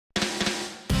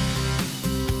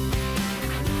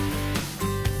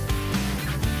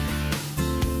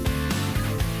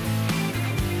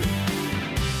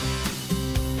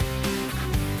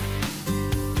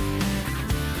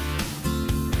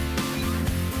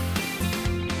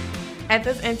At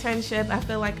this internship, I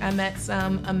feel like I met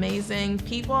some amazing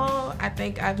people. I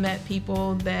think I've met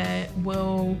people that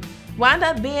will wind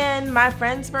up being my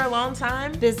friends for a long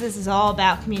time. Business is all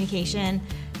about communication,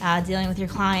 dealing with your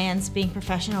clients, being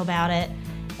professional about it,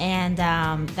 and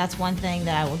that's one thing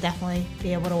that I will definitely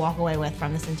be able to walk away with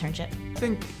from this internship. I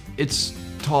think it's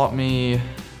taught me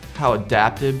how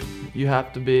adaptive you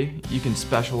have to be. You can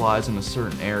specialize in a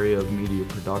certain area of media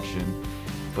production,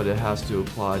 but it has to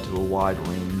apply to a wide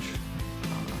range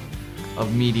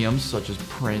of mediums such as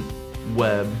print,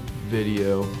 web,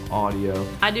 video, audio.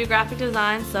 I do graphic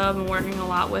design, so I've been working a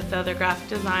lot with other graphic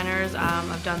designers.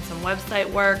 I've done some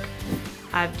website work.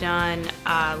 I've done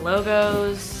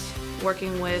logos,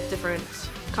 working with different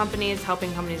companies,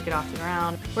 helping companies get off the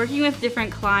ground. Working with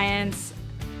different clients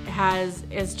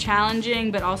is challenging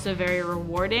but also very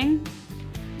rewarding.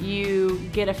 You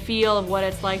get a feel of what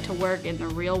it's like to work in the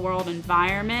real world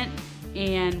environment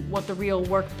and what the real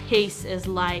work pace is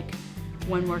like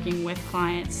when working with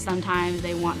clients. Sometimes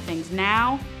they want things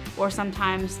now, or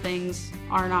sometimes things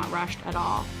are not rushed at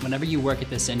all. Whenever you work at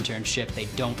this internship, they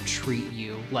don't treat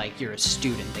you like you're a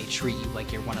student. They treat you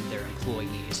like you're one of their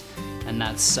employees. And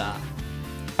that's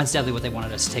definitely what they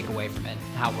wanted us to take away from it,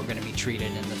 how we're going to be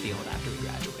treated in the field after we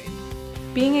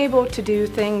graduate. Being able to do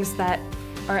things that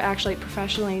are actually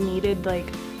professionally needed, like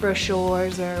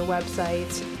brochures or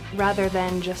websites, rather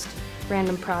than just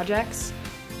random projects,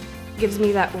 gives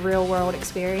me that real world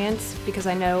experience because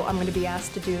I know I'm going to be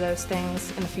asked to do those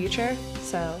things in the future,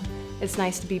 so it's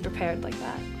nice to be prepared like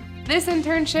that. This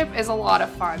internship is a lot of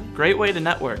fun. Great way to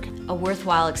network. A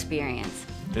worthwhile experience.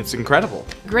 It's incredible.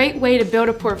 Great way to build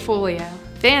a portfolio.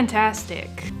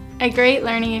 Fantastic. A great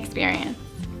learning experience.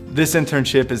 This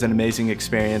internship is an amazing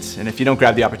experience, and if you don't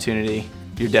grab the opportunity,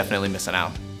 you're definitely missing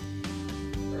out.